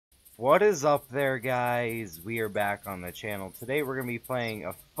What is up there, guys? We are back on the channel. Today we're going to be playing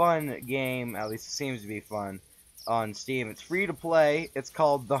a fun game, at least it seems to be fun, on Steam. It's free to play. It's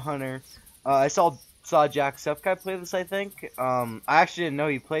called theHunter. I saw Jacksepticeye play this, I think. I actually didn't know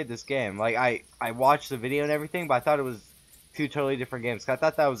he played this game. Like, I watched the video and everything, but I thought it was two totally different games. I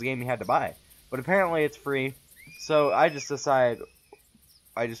thought that was a game you had to buy. But apparently it's free. So I just decided,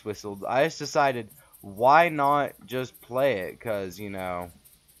 I just decided, why not just play it? Because, you know,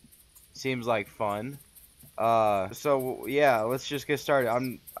 seems like fun. So yeah, let's just get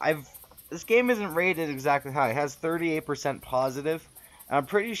started. This game isn't rated exactly high. It has 38% positive. I'm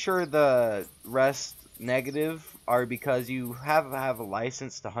pretty sure the rest negative are because you have to have a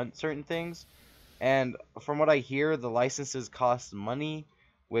license to hunt certain things. And from what I hear, the licenses cost money,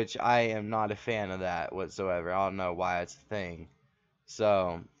 which I am not a fan of that whatsoever. I don't know why it's a thing.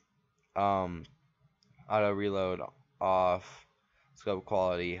 So, auto reload off, scope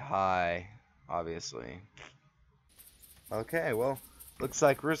quality high, obviously. Okay, well, looks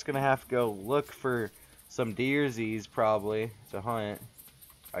like we're just gonna have to go look for some deersies probably to hunt.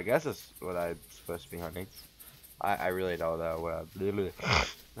 I guess that's what I'm supposed to be hunting. I really don't know what I really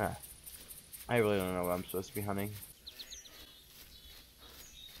don't know what I'm supposed to be hunting.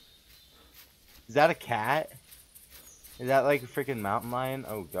 Is that a cat? Is that like a freaking mountain lion?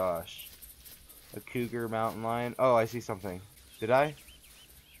 Oh gosh. A cougar mountain lion. Oh, I see something. Did I?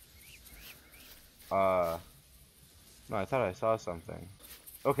 No, I thought I saw something.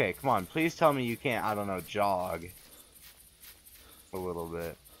 Okay, come on. Please tell me you can't, I don't know, jog a little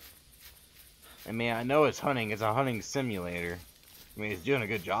bit. I mean, I know it's hunting. It's a hunting simulator. I mean, it's doing a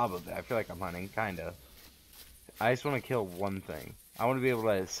good job of it. I feel like I'm hunting, kind of. I just want to kill one thing. I want to be able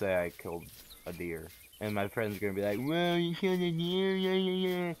to say I killed a deer. And my friends are going to be like, well, you killed a deer? Yeah, yeah,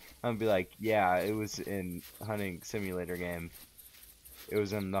 yeah. I'm going to be like, yeah, it was in hunting simulator game. It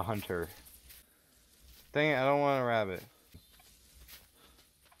was in the Hunter. Dang it, I don't want a rabbit.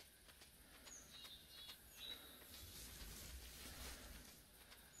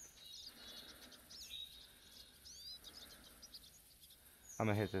 I'm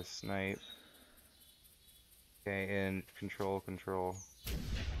gonna hit this snipe. Okay, and control.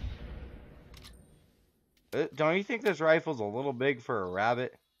 Don't you think this rifle's a little big for a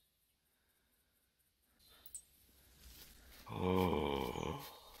rabbit? Oh,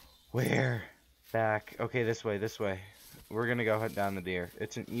 where? Back. Okay, this way. We're gonna go hunt down the deer.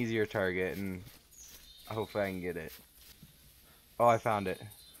 It's an easier target, and hopefully I can get it. Oh, I found it.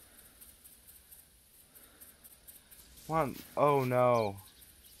 Come on. Oh no.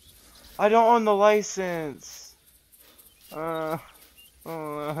 I don't own the license. Oh,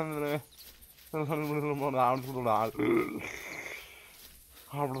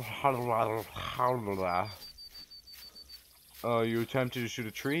 you attempted to shoot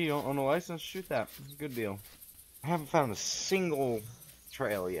a tree? You don't own a license? Shoot that. Good deal. I haven't found a single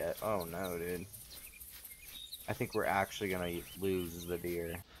trail yet. Oh no, dude. I think we're actually gonna lose the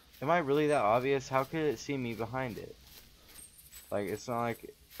deer. Am I really that obvious? How could it see me behind it? Like, it's not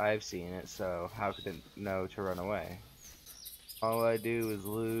like I've seen it, so how could it know to run away? All I do is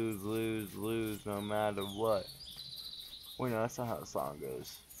lose, no matter what. Wait, no, that's not how the song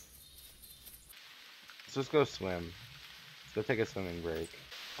goes. Let's just go swim. Let's go take a swimming break.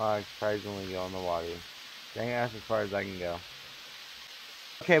 I surprisingly go in the water. Dang it, that's as far as I can go.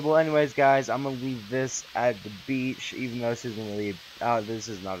 Okay, well anyways guys, I'm gonna leave this at the beach, even though this isn't really, this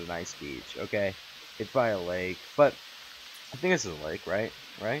is not a nice beach, okay? It's by a lake, but I think this is a lake, right?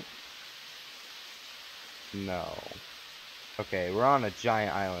 Right? No. Okay, we're on a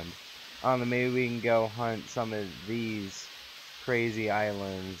giant island. I don't know, maybe we can go hunt some of these crazy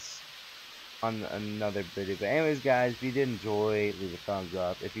islands on another video. But anyways guys, if you did enjoy, leave a thumbs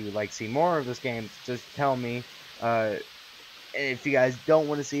up. If you would like to see more of this game, just tell me. And if you guys don't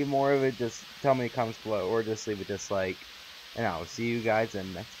want to see more of it, just tell me in the comments below, or just leave a dislike. And I will see you guys in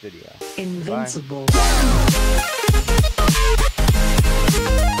the next video. Invincible. Bye.